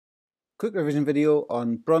Quick revision video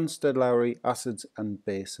on Bronsted-Lowry acids and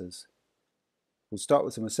bases. We'll start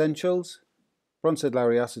with some essentials.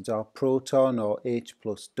 Bronsted-Lowry acids are proton or H+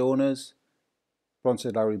 donors.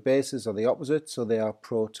 Bronsted-Lowry bases are the opposite, so they are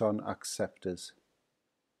proton acceptors.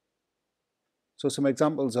 So some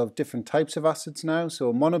examples of different types of acids now.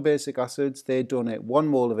 So monobasic acids, they donate 1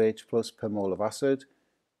 mole of H+ per mole of acid.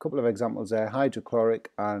 A couple of examples there,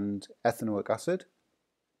 hydrochloric and ethanoic acid.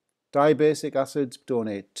 Dibasic acids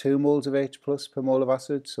donate 2 moles of H+ per mole of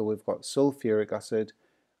acid, so we've got sulfuric acid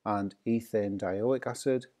and ethane dioic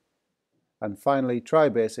acid. And finally,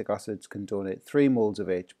 tribasic acids can donate 3 moles of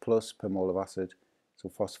H+ per mole of acid, so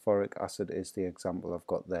phosphoric acid is the example I've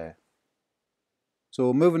got there.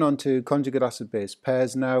 So moving on to conjugate acid-base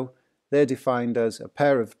pairs now, they're defined as a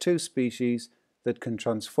pair of two species that can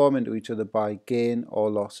transform into each other by gain or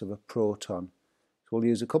loss of a proton. We'll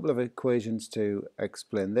use a couple of equations to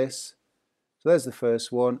explain this. So there's the first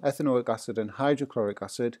one, ethanoic acid and hydrochloric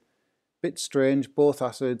acid. Bit strange, both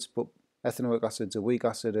acids, but ethanoic acid's a weak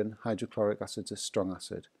acid and hydrochloric acid's a strong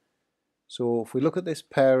acid. So if we look at this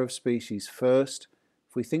pair of species first,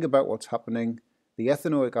 if we think about what's happening, the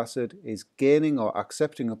ethanoic acid is gaining or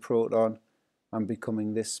accepting a proton and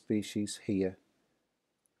becoming this species here.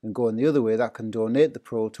 And going the other way, that can donate the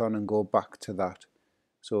proton and go back to that.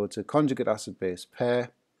 So it's a conjugate acid-base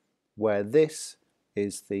pair where this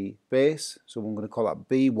is the base, so I'm going to call that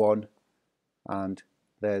B1, and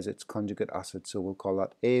there's its conjugate acid, so we'll call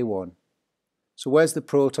that A1. So where's the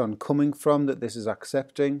proton coming from that this is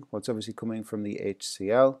accepting? Well, it's obviously coming from the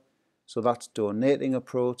HCl, so that's donating a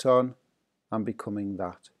proton and becoming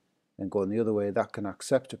that. And going the other way, that can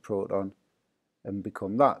accept a proton and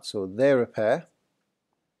become that. So they're a pair.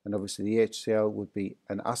 And obviously the HCl would be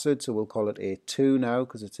an acid, so we'll call it A2 now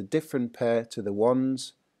because it's a different pair to the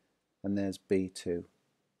ones, and there's B2.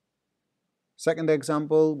 Second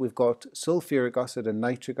example, we've got sulfuric acid and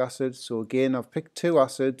nitric acid. So again, I've picked two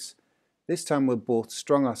acids. This time we're both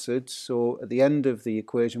strong acids, so at the end of the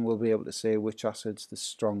equation we'll be able to say which acid's the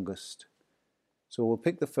strongest. So we'll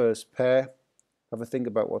pick the first pair, have a think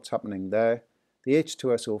about what's happening there. The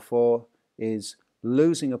H2SO4 is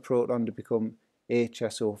losing a proton to become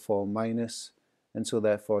HSO4-, and so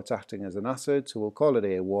therefore it's acting as an acid, so we'll call it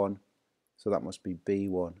A1, so that must be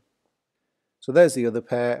B1. So there's the other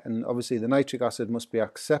pair, and obviously the nitric acid must be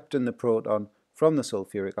accepting the proton from the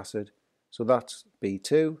sulfuric acid, so that's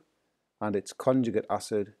B2, and its conjugate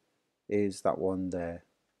acid is that one there.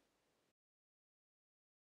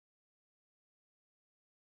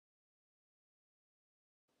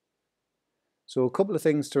 So a couple of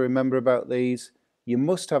things to remember about these. You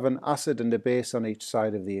must have an acid and a base on each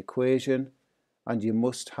side of the equation, and you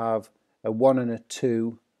must have a 1 and a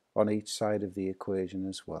 2 on each side of the equation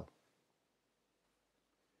as well.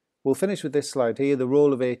 We'll finish with this slide here, the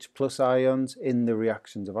role of H+ ions in the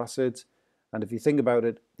reactions of acids. And if you think about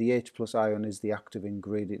it, the H+ ion is the active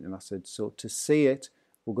ingredient in acids. So to see it,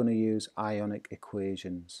 we're going to use ionic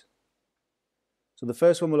equations. So the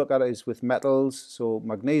first one we'll look at is with metals. So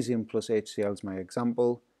magnesium plus HCl is my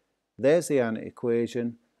example. There's the ionic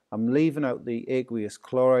equation. I'm leaving out the aqueous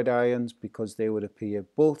chloride ions because they would appear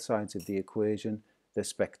both sides of the equation. They're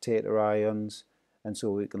spectator ions, and so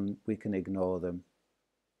we can ignore them.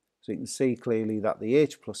 So you can see clearly that the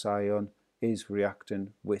H+ ion is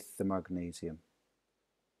reacting with the magnesium.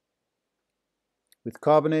 With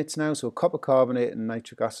carbonates now, so copper carbonate and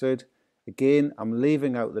nitric acid, again I'm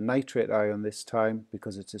leaving out the nitrate ion this time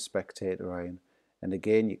because it's a spectator ion. And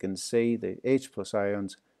again you can see the H+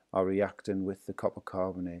 ions are reacting with the copper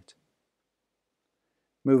carbonate.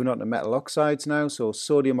 Moving on to metal oxides now, so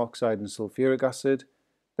sodium oxide and sulfuric acid.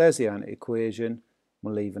 There's the ionic equation.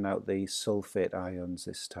 We're leaving out the sulfate ions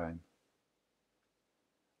this time.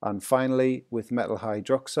 And finally, with metal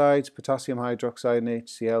hydroxides, potassium hydroxide and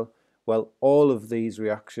HCl, well, all of these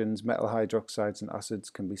reactions, metal hydroxides and acids,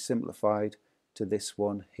 can be simplified to this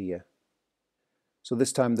one here. So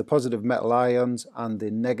this time the positive metal ions and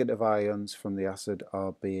the negative ions from the acid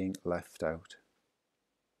are being left out.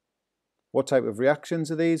 What type of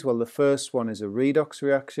reactions are these? Well, the first one is a redox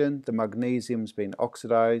reaction. The magnesium's been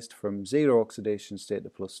oxidized from 0 oxidation state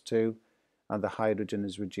to +2, and the hydrogen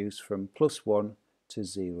is reduced from +1 to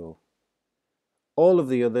 0. All of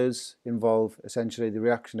the others involve essentially the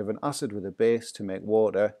reaction of an acid with a base to make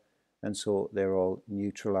water, and so they're all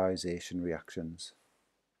neutralization reactions.